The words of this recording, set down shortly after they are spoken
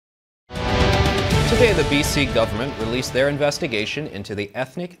Today, the BC government released their investigation into the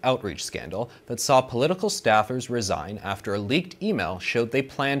ethnic outreach scandal that saw political staffers resign after a leaked email showed they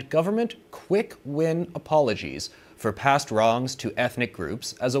planned government quick win apologies for past wrongs to ethnic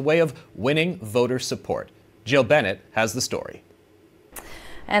groups as a way of winning voter support. Jill Bennett has the story.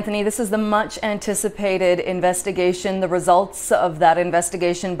 Anthony, this is the much anticipated investigation, the results of that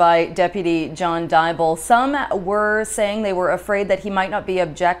investigation by Deputy John Dyble. Some were saying they were afraid that he might not be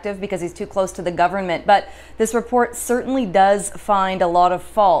objective because he's too close to the government, but this report certainly does find a lot of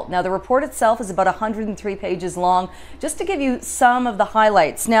fault. Now, the report itself is about 103 pages long. Just to give you some of the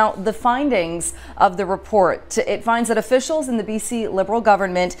highlights. Now, the findings of the report, it finds that officials in the BC Liberal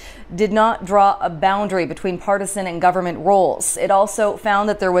government did not draw a boundary between partisan and government roles. It also found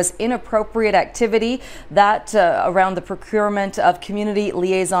that there was inappropriate activity that around the procurement of community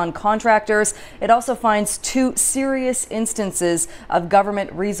liaison contractors. It also finds 2 serious instances of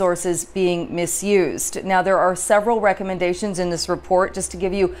government resources being misused. Now, there are several recommendations in this report. Just to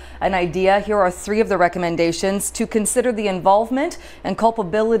give you an idea, here are 3 of the recommendations: to consider the involvement and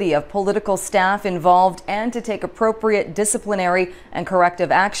culpability of political staff involved and to take appropriate disciplinary and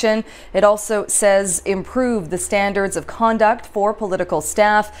corrective action. It also says improve the standards of conduct for political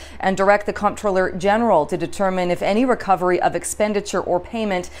staff and direct the Comptroller General to determine if any recovery of expenditure or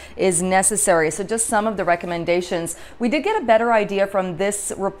payment is necessary. So just some of the recommendations. We did get a better idea from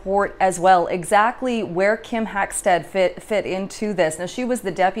this report as well, exactly where Kim Hackstead fit into this. Now, she was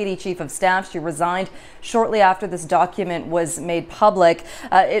the Deputy Chief of Staff. She resigned shortly after this document was made public.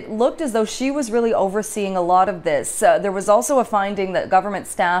 It looked as though she was really overseeing a lot of this. There was also a finding that government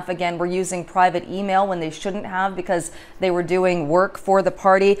staff, again, were using private email when they shouldn't have because they were doing work for the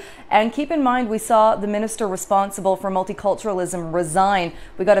party. And keep in mind, we saw the minister responsible for multiculturalism resign.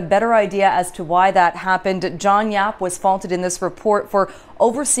 We got a better idea as to why that happened. John Yap was faulted in this report for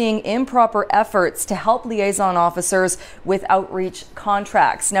overseeing improper efforts to help liaison officers with outreach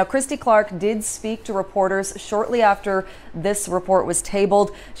contracts. Now, Christy Clark did speak to reporters shortly after this report was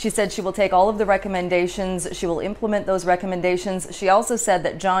tabled. She said she will take all of the recommendations. She will implement those recommendations. She also said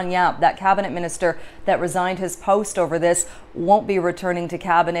that John Yap, that cabinet minister that resigned his post over this, won't be returning to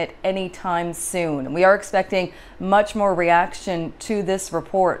cabinet anytime soon. We are expecting much more reaction to this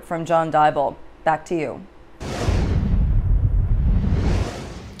report from John Dyble. Back to you.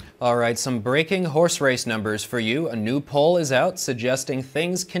 All right, some breaking horse race numbers for you. A new poll is out suggesting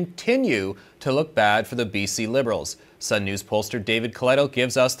things continue to look bad for the BC Liberals. Sun News pollster David Coletto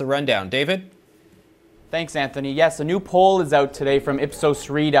gives us the rundown. David? Thanks, Anthony. Yes, a new poll is out today from Ipsos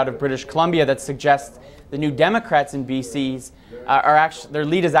Reid out of British Columbia that suggests the New Democrats in BC's their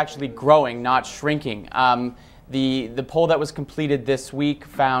lead is actually growing, not shrinking. The poll that was completed this week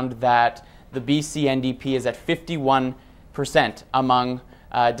found that the BC NDP is at 51% among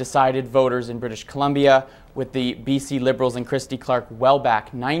decided voters in British Columbia, with the BC Liberals and Christy Clark well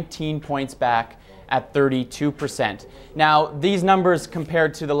back, 19 points back at 32%. Now, these numbers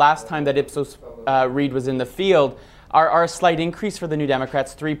compared to the last time that Ipsos Reid was in the field are a slight increase for the New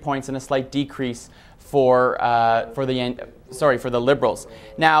Democrats, 3 points, and a slight decrease for the Liberals.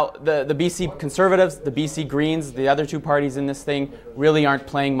 Now, the BC Conservatives, the BC Greens, the other 2 parties in this thing really aren't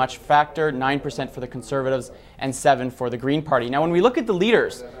playing much factor, 9% for the Conservatives and 7% for the Green Party. Now, when we look at the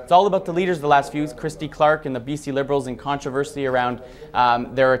leaders, it's all about the leaders the last few, Christy Clark and the BC Liberals in controversy around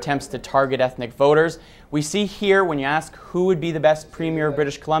their attempts to target ethnic voters. We see here, when you ask who would be the best Premier of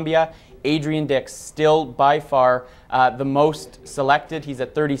British Columbia, Adrian Dix, still by far the most selected. He's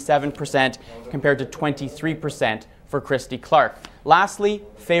at 37% compared to 23% for Christy Clark. Lastly,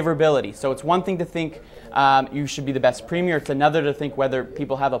 favorability. So it's one thing to think you should be the best Premier. It's another to think whether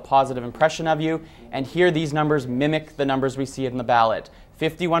people have a positive impression of you. And here these numbers mimic the numbers we see in the ballot.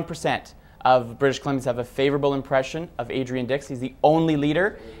 51% of British Columbians have a favorable impression of Adrian Dix. He's the only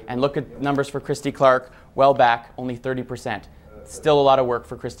leader. And look at numbers for Christy Clark, well back, only 30%. Still a lot of work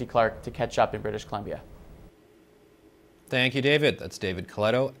for Christy Clark to catch up in British Columbia. Thank you, David. That's David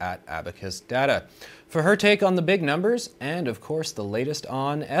Coletto at Abacus Data. For her take on the big numbers and, of course, the latest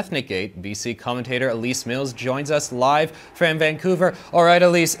on ethno-gate, BC commentator Elise Mills joins us live from Vancouver. All right,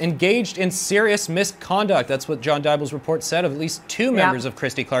 Elise, engaged in serious misconduct. That's what John Dyble's report said of at least 2 members of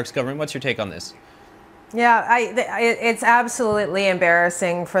Christy Clark's government. What's your take on this? Yeah, it's absolutely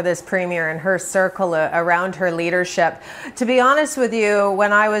embarrassing for this Premier and her circle around her leadership. To be honest with you,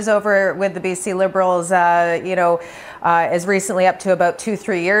 when I was over with the BC Liberals, as recently up to about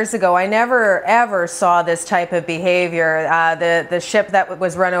 2-3 years ago. I never ever saw this type of behavior. The ship that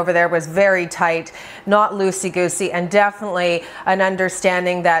was run over there was very tight, not loosey-goosey, and definitely an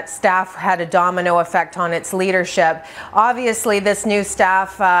understanding that staff had a domino effect on its leadership. Obviously, this new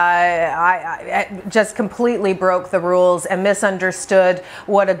staff just completely broke the rules and misunderstood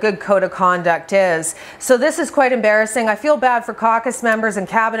what a good code of conduct is. So this is quite embarrassing. I feel bad for caucus members and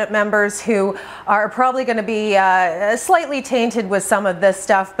cabinet members who are probably going to be slightly tainted with some of this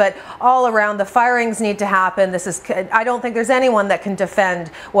stuff, but all around, the firings need to happen. I don't think there's anyone that can defend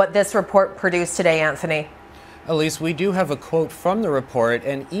what this report produced today, Anthony. Elise, we do have a quote from the report,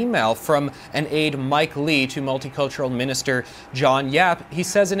 an email from an aide, Mike Lee, to Multicultural Minister John Yap. He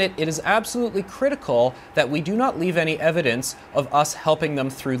says in it, "It is absolutely critical that we do not leave any evidence of us helping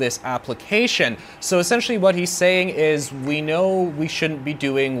them through this application." So essentially what he's saying is, we know we shouldn't be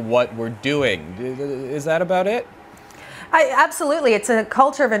doing what we're doing. Is that about it? Absolutely. It's a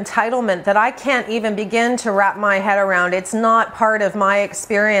culture of entitlement that I can't even begin to wrap my head around. It's not part of my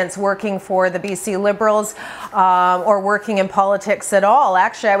experience working for the BC Liberals or working in politics at all.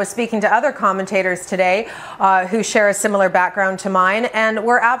 Actually, I was speaking to other commentators today who share a similar background to mine, and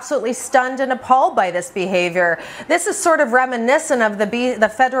we're absolutely stunned and appalled by this behavior. This is sort of reminiscent of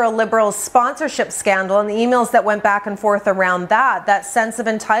the federal Liberals sponsorship scandal and the emails that went back and forth around that sense of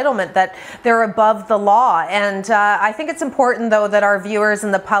entitlement, that they're above the law. And I think it's important, though, that our viewers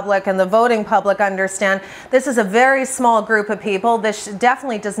and the public and the voting public understand this is a very small group of people. This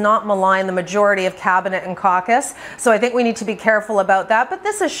definitely does not malign the majority of cabinet and caucus. So I think we need to be careful about that. But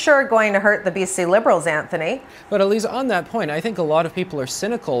this is sure going to hurt the BC Liberals, Anthony. But Elise, on that point, I think a lot of people are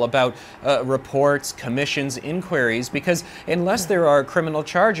cynical about reports, commissions, inquiries, because unless there are criminal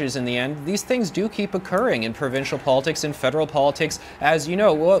charges in the end, these things do keep occurring in provincial politics and federal politics. As you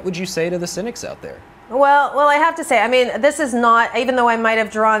know, what would you say to the cynics out there? Well, I have to say, I mean, this is not, even though I might have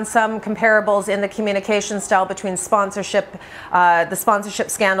drawn some comparables in the communication style between sponsorship, the sponsorship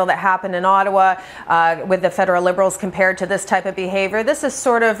scandal that happened in Ottawa with the federal Liberals compared to this type of behavior, this is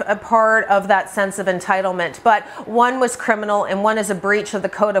sort of a part of that sense of entitlement. But one was criminal and one is a breach of the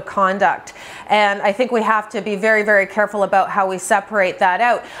code of conduct. And I think we have to be very, very careful about how we separate that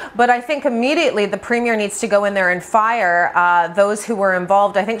out. But I think immediately the Premier needs to go in there and fire those who were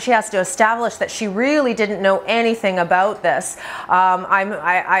involved. I think she has to establish that she really didn't know anything about this.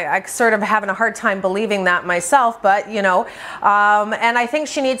 I sort of having a hard time believing that myself, but you know, and I think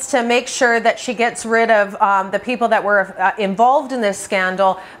she needs to make sure that she gets rid of the people that were involved in this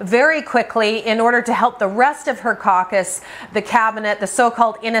scandal very quickly in order to help the rest of her caucus, the cabinet, the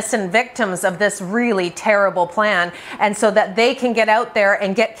so-called innocent victims of this really terrible plan, and so that they can get out there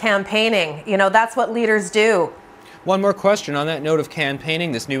and get campaigning. You know, that's what leaders do. One more question on that note of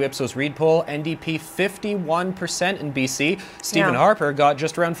campaigning. This new Ipsos Reid poll, NDP 51% in BC. Stephen Harper got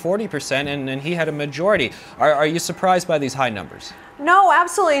just around 40%, and he had a majority. Are you surprised by these high numbers? No,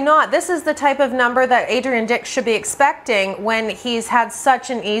 absolutely not. This is the type of number that Adrian Dix should be expecting when he's had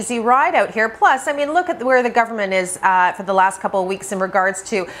such an easy ride out here. Plus, I mean, look at where the government is for the last couple of weeks in regards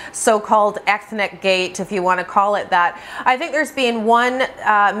to so-called ethno-gate, if you want to call it that. I think there's been one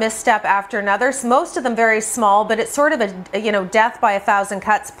misstep after another, most of them very small, but it's sort of a, you know, death by 1,000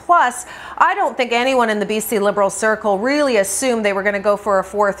 cuts. Plus, I don't think anyone in the BC Liberal circle really assumed they were going to go for a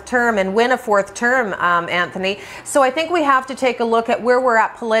fourth term and win a fourth term, Anthony. So I think we have to take a look at where we're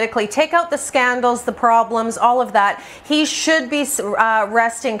at politically. Take out the scandals, the problems, all of that. He should be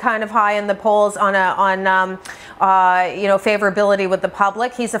resting kind of high in the polls on you know, favorability with the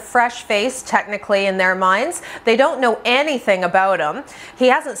public. He's a fresh face, technically, in their minds. They don't know anything about him. He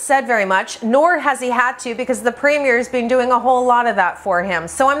hasn't said very much, nor has he had to, because the Premier's been doing a whole lot of that for him.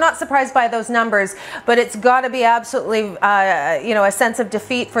 So I'm not surprised by those numbers, but it's got to be absolutely, you know, a sense of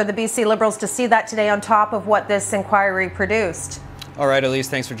defeat for the BC Liberals to see that today on top of what this inquiry produced. All right, Elise,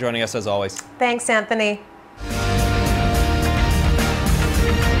 thanks for joining us as always. Thanks, Anthony.